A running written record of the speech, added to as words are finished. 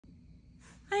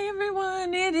Hi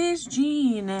everyone, it is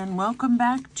Jean and welcome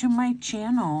back to my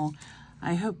channel.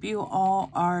 I hope you all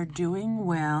are doing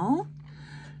well.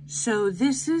 So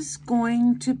this is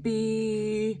going to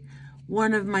be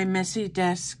one of my messy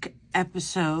desk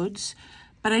episodes,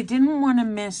 but I didn't want to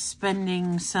miss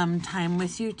spending some time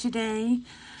with you today.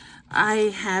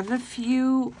 I have a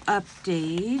few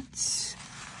updates.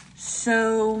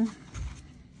 So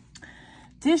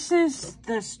this is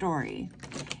the story.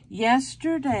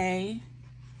 Yesterday,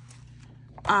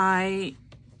 I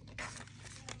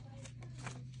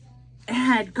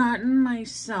had gotten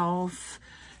myself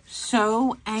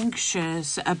so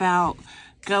anxious about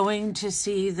going to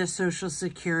see the Social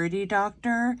Security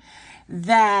doctor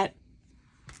that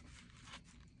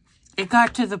it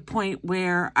got to the point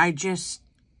where I just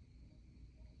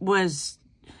was,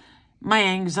 my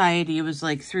anxiety was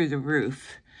like through the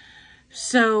roof.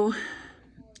 So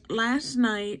last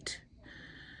night,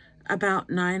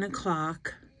 about 9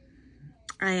 o'clock,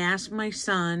 I asked my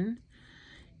son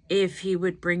if he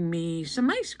would bring me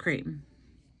some ice cream.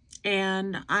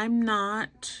 And I'm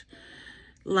not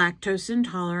lactose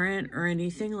intolerant or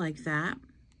anything like that.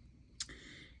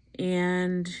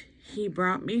 And he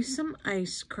brought me some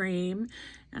ice cream,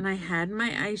 and I had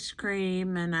my ice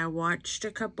cream, and I watched a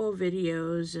couple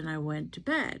videos, and I went to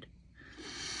bed.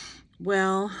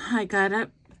 Well, I got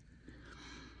up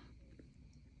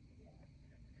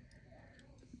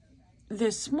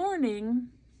this morning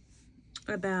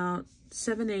about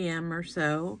 7 a.m. or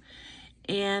so,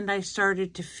 and I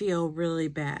started to feel really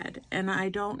bad. And I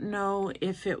don't know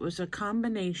if it was a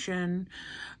combination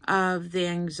of the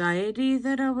anxiety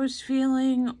that I was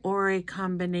feeling or a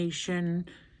combination,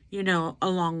 you know,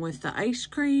 along with the ice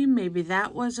cream. Maybe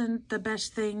that wasn't the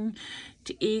best thing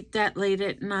to eat that late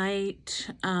at night.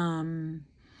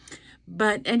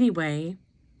 But anyway,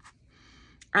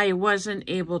 I wasn't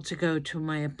able to go to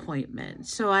my appointment.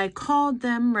 So I called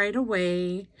them right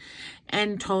away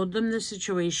and told them the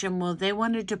situation. Well, they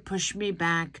wanted to push me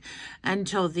back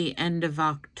until the end of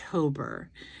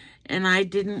October. And I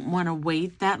didn't want to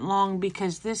wait that long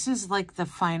because this is like the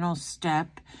final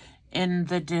step in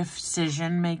the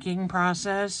decision-making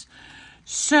process.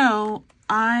 So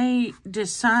I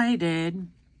decided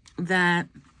that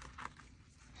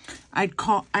I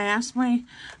asked my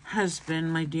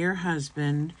husband, my dear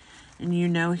husband, and you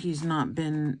know he's not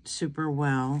been super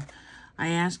well. I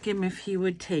asked him if he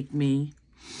would take me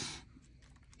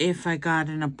if I got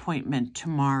an appointment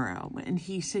tomorrow, and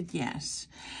he said yes.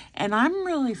 And I'm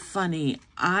really funny.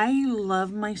 I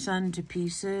love my son to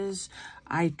pieces.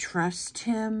 I trust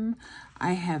him.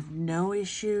 I have no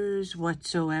issues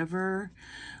whatsoever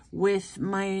with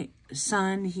my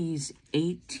son. He's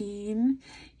 18.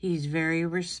 He's very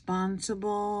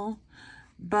responsible,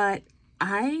 but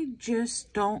I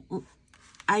just don't,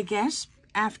 I guess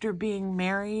after being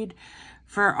married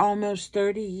for almost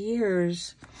 30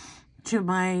 years to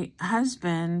my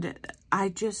husband, I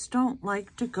just don't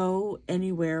like to go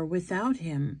anywhere without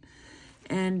him.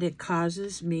 And it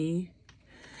causes me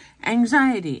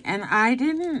anxiety. And I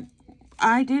didn't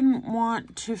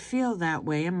want to feel that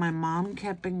way. And my mom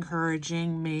kept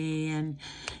encouraging me and,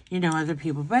 you know, other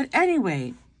people. But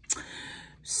anyway,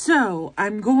 so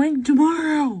I'm going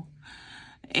tomorrow.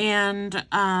 And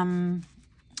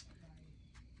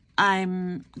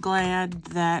I'm glad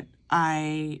that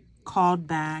I called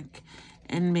back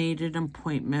and made an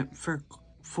appointment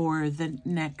for the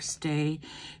next day.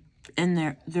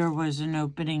 And there was an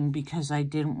opening because I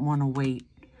didn't want to wait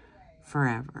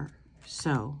forever.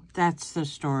 So that's the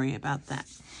story about that.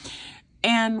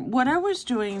 And what I was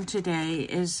doing today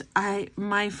is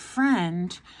my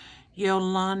friend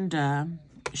Yolanda,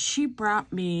 she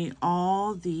brought me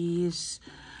all these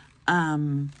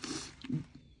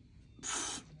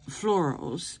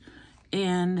florals,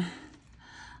 and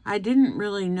I didn't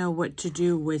really know what to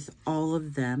do with all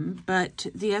of them. But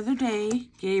the other day,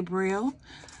 Gabriel,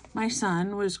 my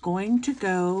son, was going to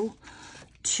go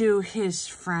to his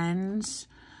friend's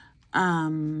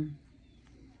it's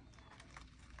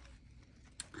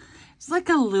like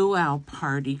a luau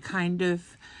party kind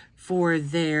of for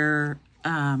their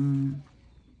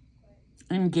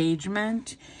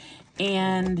engagement,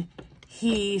 and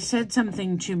he said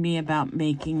something to me about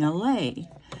making a lei,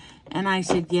 and I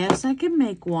said yes, I can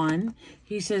make one.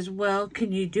 He says, well,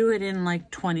 can you do it in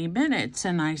like 20 minutes?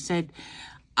 And I said,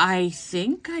 I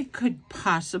think I could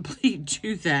possibly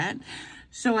do that.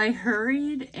 So I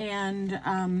hurried and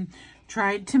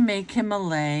tried to make him a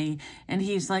lei, and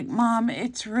he's like, Mom,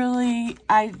 it's really,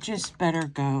 I just better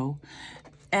go.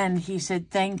 And he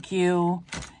said, thank you.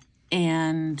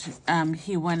 And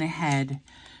he went ahead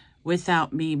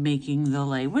without me making the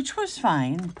lei, which was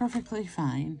fine, perfectly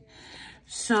fine.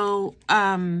 So,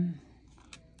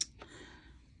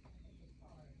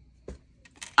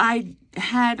 I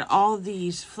had all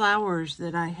these flowers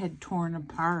that I had torn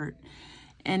apart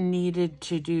and needed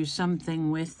to do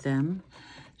something with them.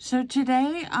 So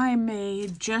today I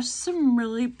made just some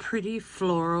really pretty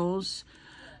florals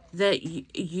that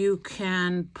you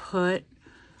can put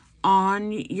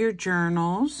on your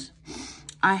journals.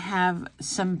 I have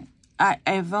some,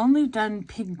 I've only done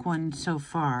pink ones so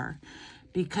far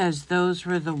because those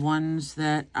were the ones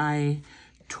that I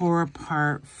tore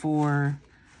apart for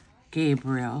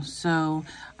Gabriel. So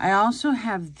I also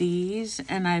have these,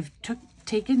 and I've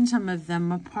taken some of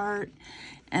them apart,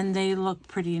 and they look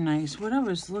pretty nice. What I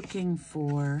was looking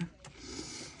for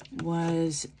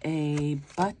was a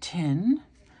button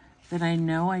that I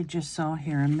know I just saw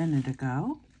here a minute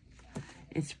ago.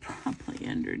 It's probably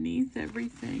underneath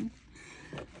everything.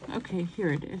 Okay,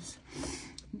 here it is.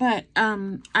 But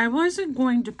I wasn't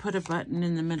going to put a button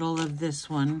in the middle of this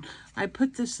one. I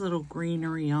put this little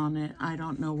greenery on it. I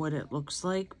don't know what it looks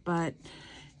like, but,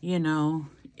 you know,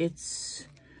 it's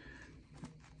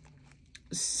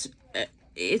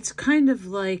kind of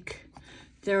like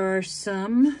there are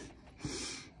some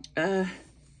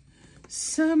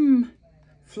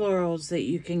florals that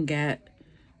you can get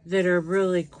that are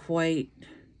really quite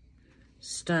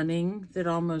stunning, that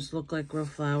almost look like real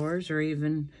flowers, or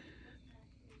even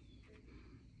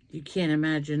you can't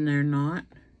imagine they're not.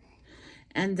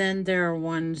 And then there are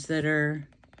ones that are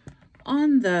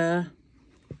on the,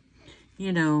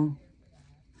 you know,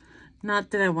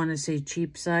 not that I want to say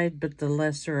cheap side, but the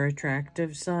lesser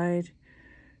attractive side.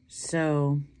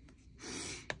 So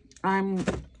I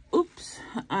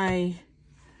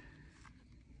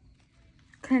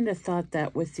kind of thought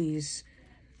that with these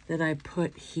that I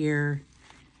put here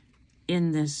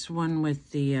in this one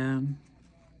with the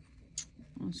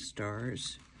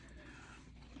stars.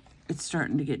 It's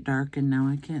starting to get dark and now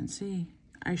I can't see.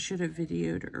 I should have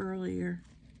videoed earlier.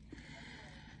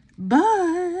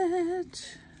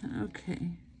 But, okay.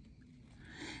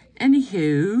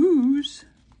 Anywho's.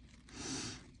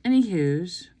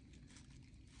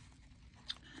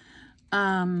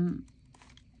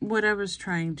 What I was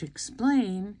trying to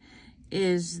explain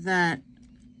is that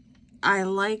I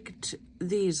liked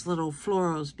these little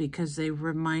florals because they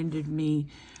reminded me,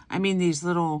 I mean, these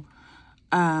little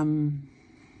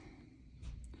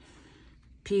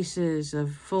pieces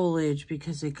of foliage,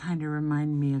 because they kind of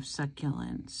remind me of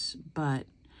succulents. But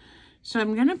so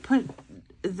I'm going to put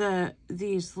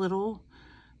these little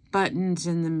buttons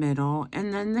in the middle,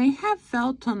 and then they have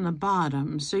felt on the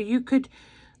bottom, so you could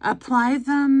apply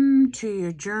them to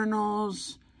your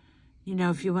journals, you know,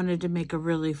 if you wanted to make a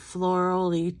really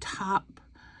florally top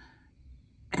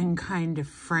and kind of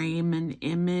frame an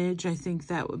image. I think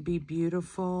that would be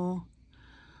beautiful.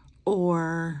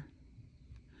 Or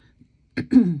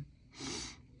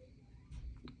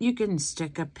you can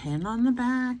stick a pin on the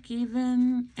back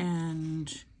even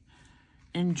and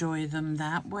enjoy them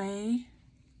that way.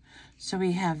 So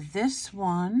we have this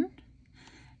one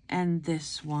and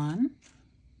this one.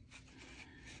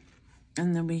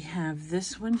 And then we have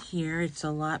this one here. It's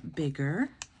a lot bigger.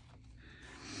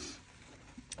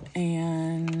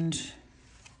 And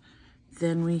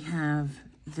then we have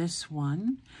this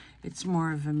one. It's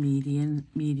more of a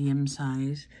medium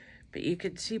size. But you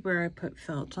can see where I put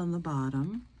felt on the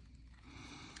bottom.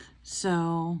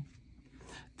 So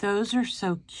those are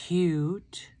so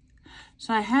cute.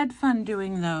 So I had fun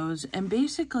doing those. And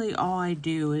basically all I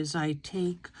do is I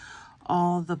take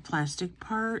all the plastic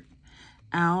part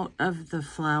out of the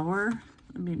flower.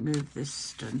 Let me move this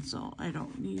stencil. I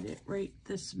don't need it right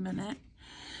this minute.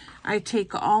 I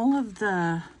take all of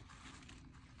the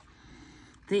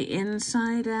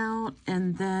inside out,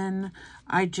 and then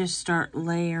I just start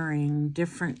layering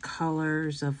different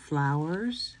colors of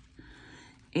flowers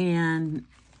and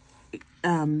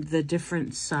the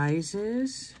different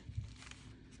sizes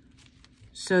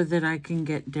so that I can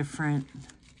get different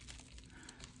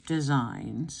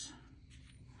designs.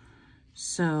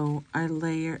 So I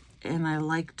layer, and I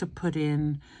like to put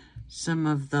in some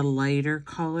of the lighter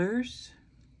colors.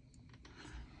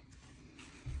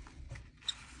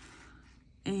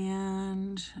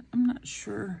 And I'm not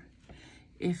sure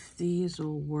if these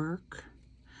will work.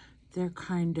 They're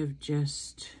kind of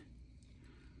just,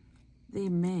 they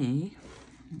may.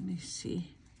 Let me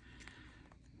see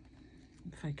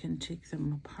if I can take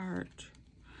them apart.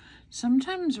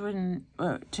 Sometimes when,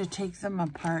 to take them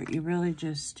apart, you really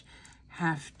just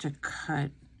have to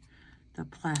cut the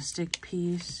plastic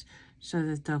piece so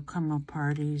that they'll come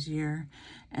apart easier.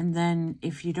 And then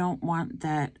if you don't want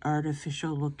that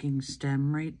artificial looking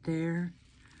stem right there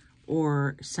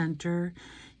or center,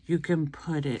 you can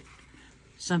put it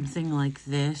something like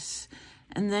this,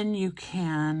 and then you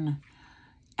can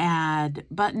add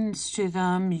buttons to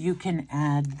them. You can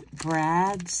add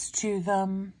brads to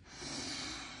them.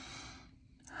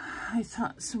 I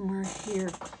thought somewhere here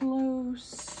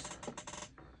close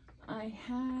I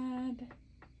had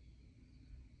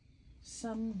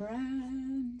some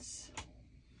brads.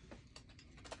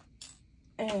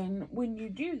 And when you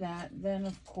do that, then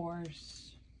of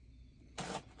course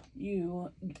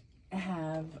you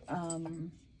have a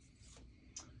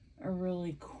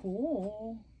really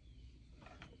cool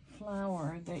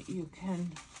flower that you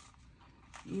can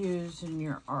use in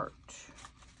your art.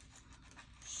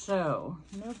 So,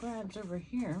 no brads over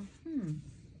here.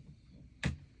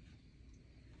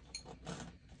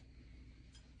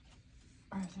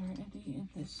 Are there any in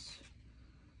this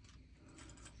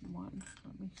one?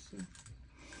 Let me see.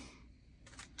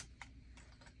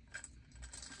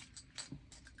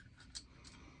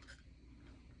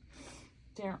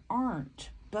 There aren't,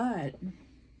 but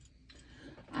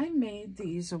I made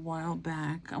these a while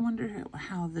back. I wonder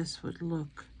how this would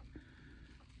look.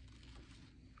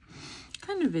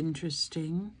 Kind of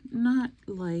interesting. Not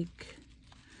like,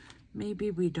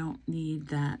 maybe we don't need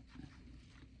that.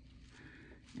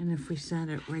 And if we set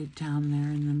it right down there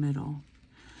in the middle.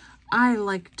 I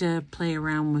like to play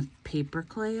around with paper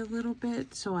clay a little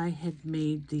bit, so I had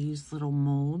made these little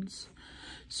molds.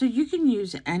 So you can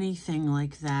use anything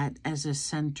like that as a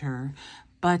center.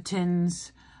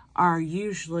 Buttons are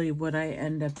usually what I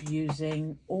end up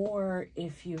using, or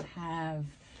if you have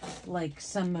like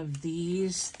some of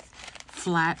these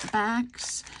flat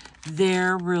backs,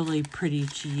 they're really pretty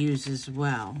to use as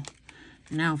well.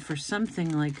 Now for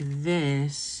something like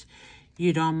this,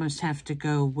 you'd almost have to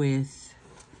go with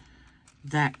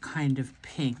that kind of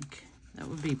pink. That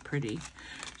would be pretty.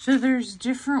 So there's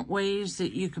different ways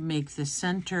that you can make the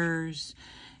centers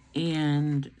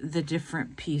and the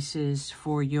different pieces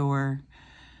for your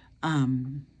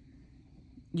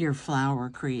flower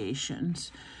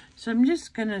creations. So I'm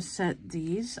just gonna set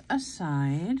these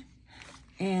aside,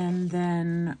 and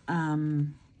then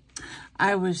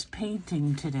I was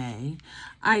painting today.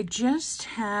 I just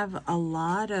have a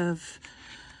lot of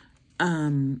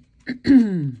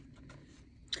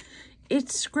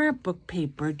it's scrapbook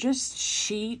paper, just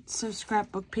sheets of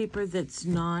scrapbook paper that's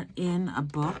not in a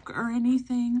book or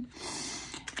anything.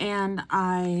 And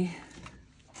I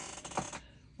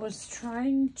was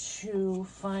trying to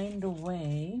find a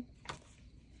way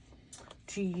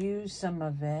to use some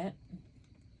of it.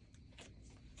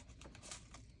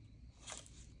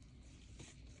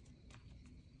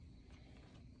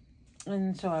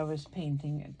 And so I was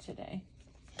painting it today.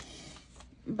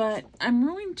 But I'm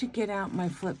going to get out my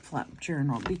flip-flop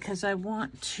journal because I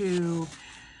want to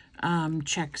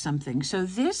check something. So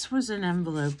this was an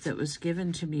envelope that was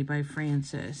given to me by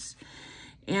Francis.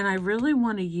 And I really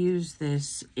want to use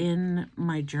this in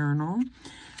my journal.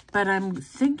 But I'm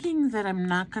thinking that I'm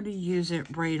not going to use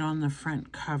it right on the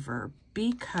front cover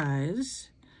because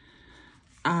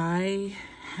I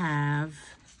have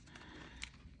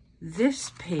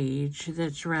this page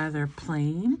that's rather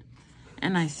plain.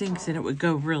 And I think that it would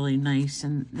go really nice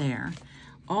in there.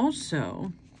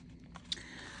 Also,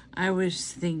 I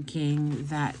was thinking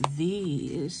that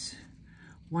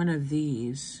one of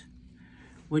these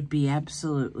would be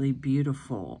absolutely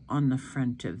beautiful on the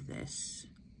front of this.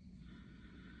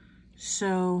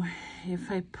 So if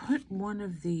I put one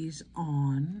of these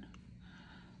on,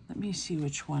 let me see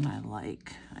which one I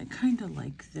like. I kind of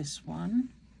like this one.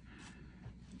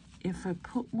 If I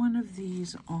put one of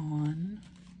these on,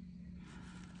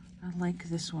 I like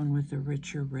this one with the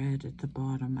richer red at the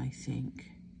bottom, I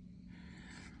think.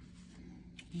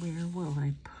 Where will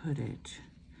I put it?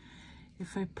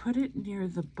 If I put it near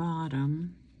the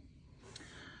bottom,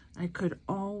 I could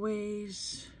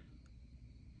always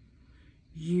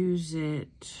use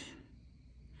it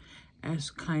as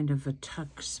kind of a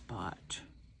tuck spot.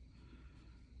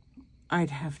 I'd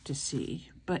have to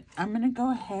see, but I'm going to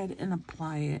go ahead and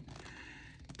apply it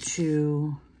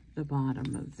to the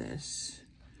bottom of this.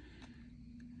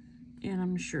 And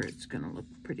I'm sure it's going to look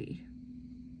pretty.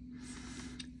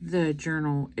 The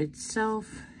journal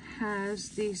itself has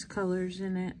these colors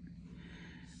in it.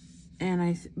 And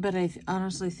I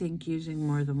honestly think using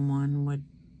more than one would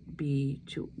be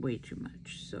way too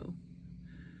much. So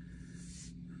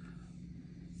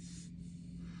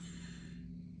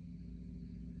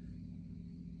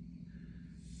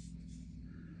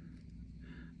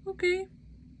okay.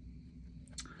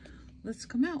 Let's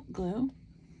come out, Glow.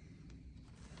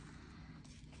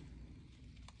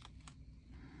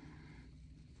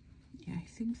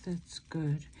 I think that's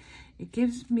good. it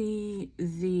gives me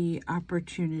the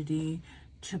opportunity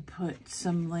to put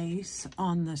some lace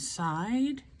on the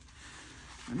side.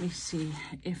 Let me see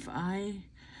if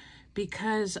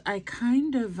because I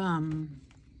kind of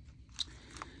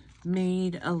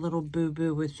made a little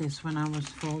boo-boo with this when I was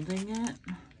folding it.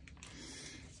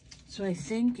 So I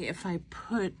think if I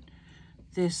put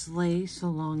this lace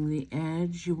along the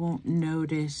edge, you won't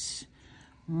notice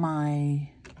my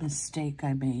mistake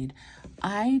I made.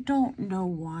 I don't know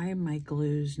why my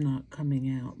glue's not coming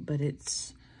out, but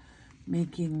it's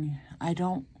making,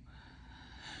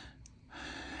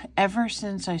 ever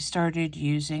since I started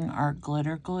using our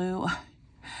glitter glue,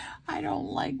 I don't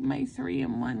like my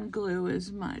 3-in-1 glue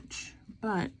as much,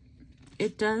 but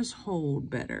it does hold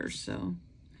better. So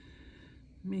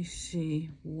let me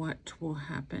see what will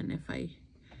happen if I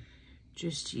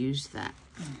just use that.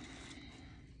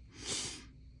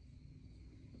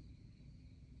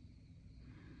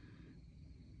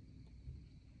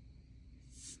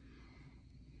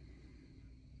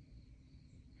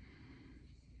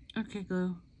 Okay,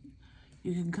 glue.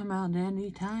 You can come out any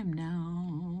time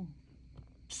now.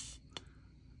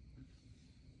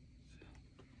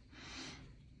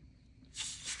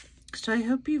 So I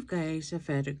hope you guys have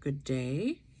had a good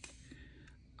day.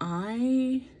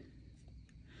 I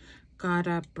got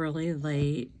up really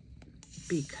late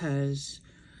because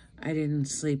I didn't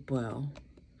sleep well.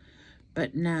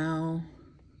 But now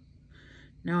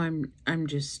I'm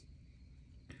just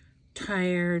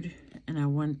tired and I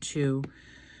want to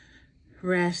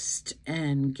rest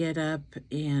and get up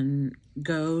and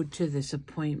go to this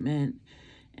appointment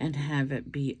and have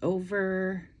it be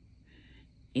over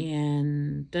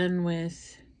and done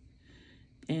with,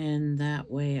 and that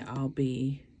way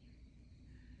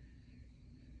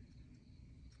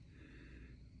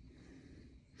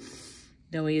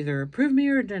they'll either approve me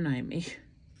or deny me.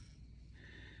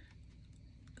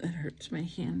 It hurts my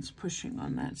hands pushing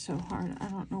on that so hard. I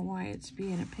don't know why it's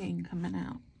being a pain coming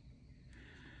out.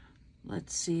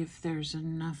 Let's see if there's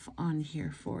enough on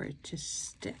here for it to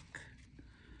stick.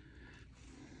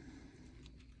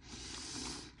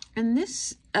 And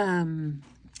this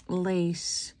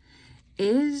lace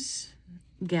is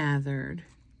gathered.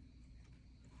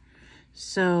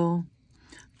 So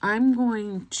I'm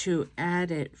going to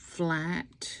add it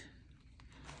flat,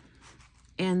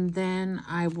 and then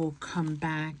I will come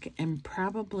back and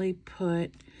probably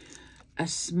put a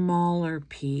smaller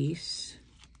piece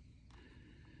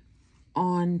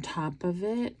on top of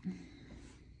it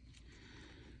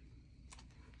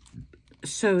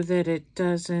so that it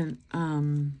doesn't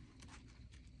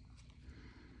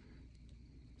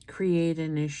create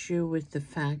an issue with the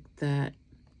fact that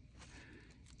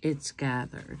it's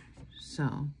gathered.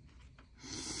 So,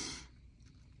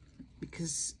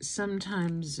 because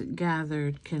sometimes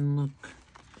gathered can look,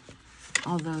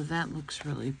 although that looks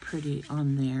really pretty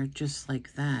on there, just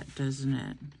like that, doesn't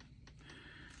it?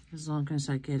 As long as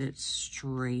I get it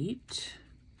straight,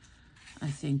 I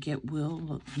think it will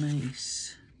look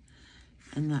nice.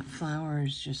 And that flower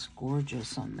is just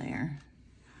gorgeous on there.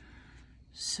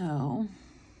 So,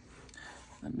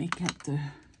 let me get the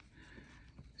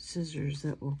scissors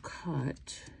that will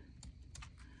cut.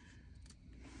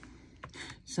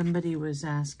 Somebody was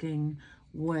asking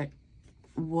what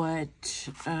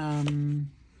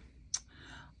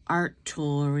art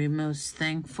tool are we most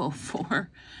thankful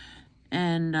for?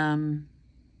 And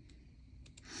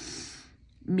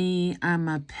me, I'm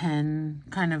a pen,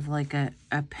 kind of like a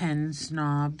pen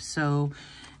snob. So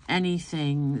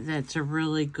anything that's a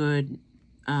really good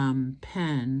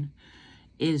pen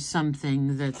is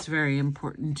something that's very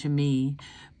important to me.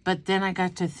 But then I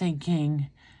got to thinking,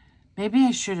 maybe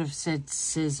I should have said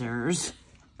scissors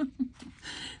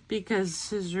because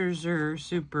scissors are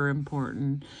super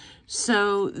important.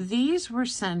 So these were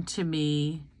sent to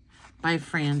me by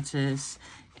Francis,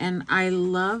 and I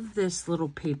love this little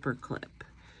paper clip.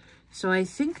 So I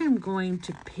think I'm going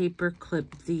to paper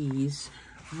clip these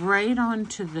right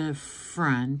onto the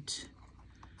front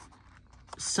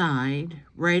side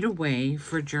right away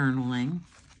for journaling.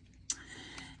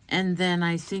 And then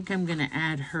I think I'm going to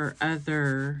add her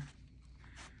other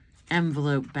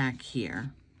envelope back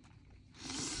here.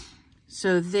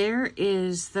 So there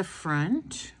is the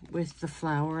front with the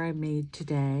flower I made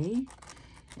today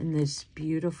and this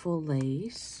beautiful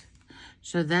lace.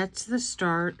 So that's the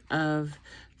start of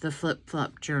the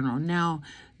flip-flop journal. Now,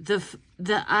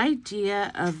 the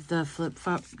idea of the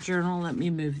flip-flop journal, let me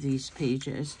move these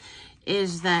pages,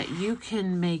 is that you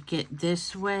can make it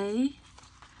this way,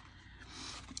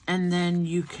 and then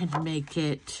you can make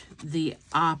it the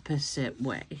opposite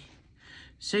way.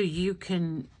 So you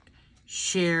can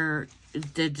share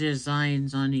the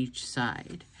designs on each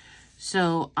side.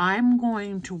 So I'm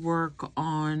going to work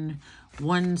on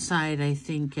one side, I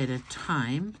think, at a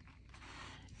time.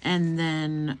 And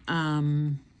then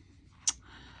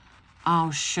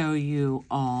I'll show you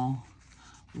all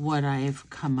what I've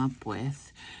come up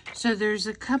with. So there's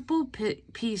a couple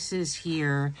pieces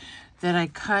here that I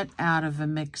cut out of a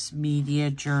mixed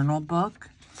media journal book.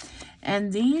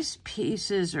 And these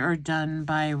pieces are done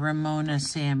by Ramona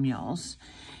Samuels.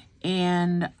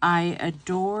 And I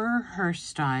adore her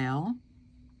style.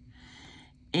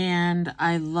 And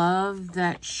I love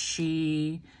that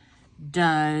she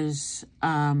does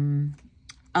a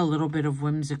little bit of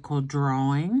whimsical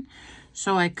drawing.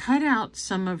 So I cut out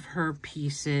some of her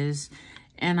pieces,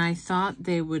 and I thought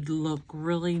they would look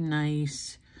really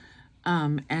nice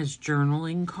as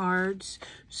journaling cards.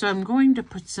 So I'm going to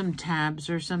put some tabs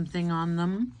or something on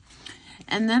them.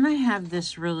 And then I have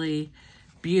this really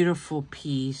beautiful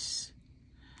piece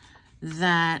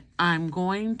that I'm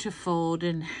going to fold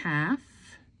in half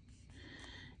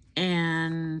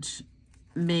and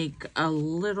make a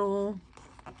little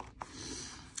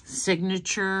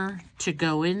signature to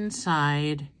go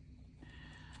inside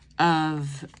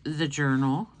of the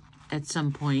journal at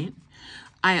some point.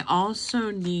 I also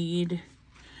need,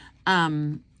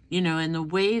 you know, and the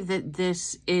way that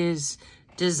this is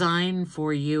designed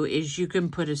for you is you can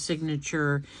put a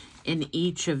signature in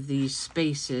each of these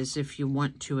spaces if you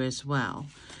want to as well.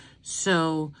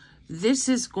 So this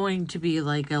is going to be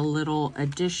like a little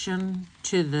addition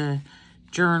to the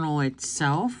journal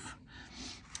itself,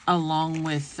 along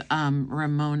with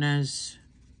Ramona's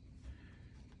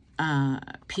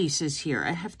pieces here.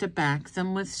 I have to back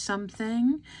them with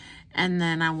something, and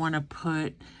then I want to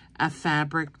put a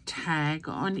fabric tag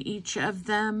on each of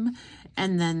them,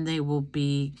 and then they will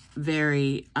be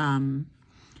very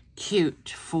cute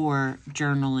for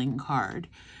journaling card.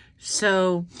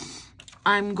 So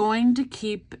I'm going to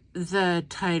keep the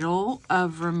title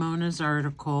of Ramona's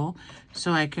article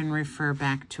so I can refer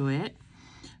back to it.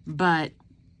 But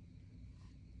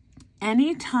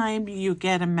anytime you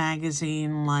get a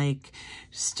magazine like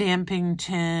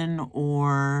Stampington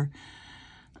or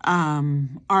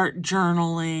Art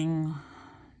Journaling,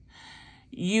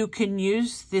 you can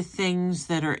use the things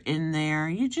that are in there.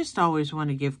 You just always want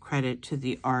to give credit to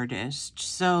the artist.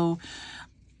 So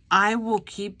I will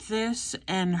keep this,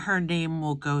 and her name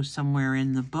will go somewhere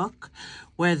in the book,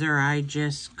 whether I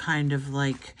just kind of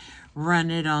like run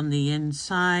it on the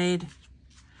inside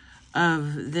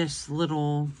of this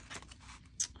little,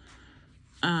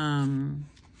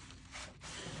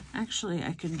 actually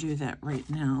I can do that right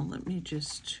now. Let me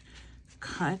just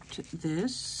cut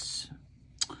this.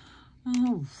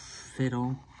 Oh,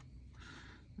 fiddle.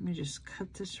 Let me just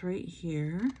cut this right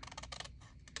here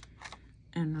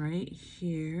and right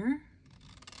here,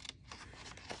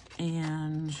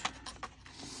 and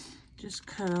just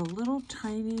cut a little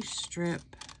tiny strip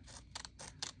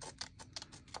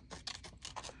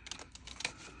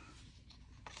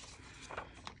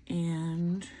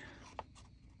and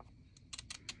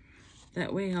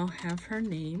that way I'll have her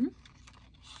name,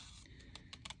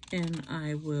 and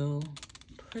I will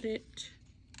put it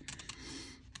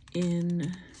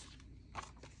in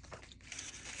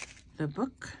the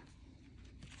book,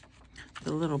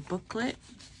 the little booklet.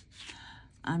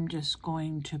 I'm just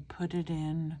going to put it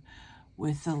in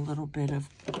with a little bit of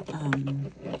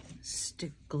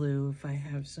stick glue if I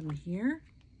have some here.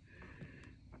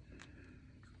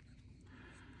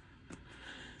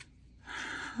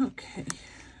 Okay,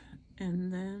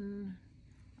 and then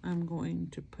I'm going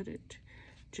to put it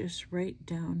just right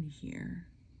down here.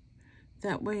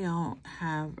 That way I'll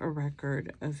have a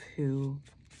record of who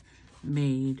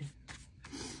made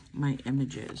my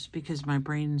images, because my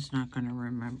brain's not going to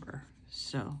remember.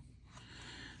 So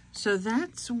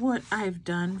that's what I've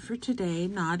done for today.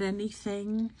 Not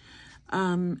anything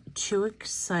too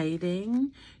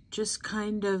exciting, just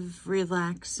kind of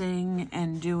relaxing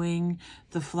and doing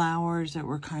the flowers that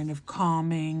were kind of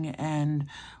calming and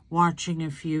watching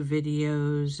a few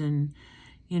videos. And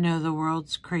you know, the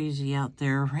world's crazy out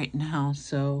there right now,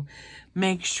 so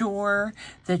make sure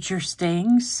that you're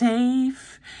staying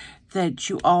safe, that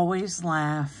you always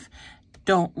laugh,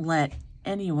 don't let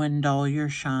anyone dull your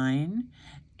shine,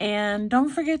 and don't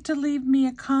forget to leave me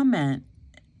a comment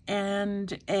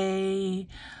and a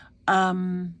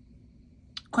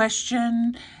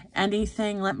question,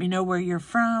 anything. Let me know where you're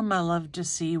from. I love to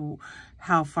see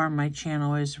how far my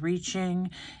channel is reaching,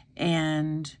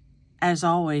 and as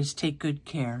always, take good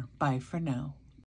care. Bye for now.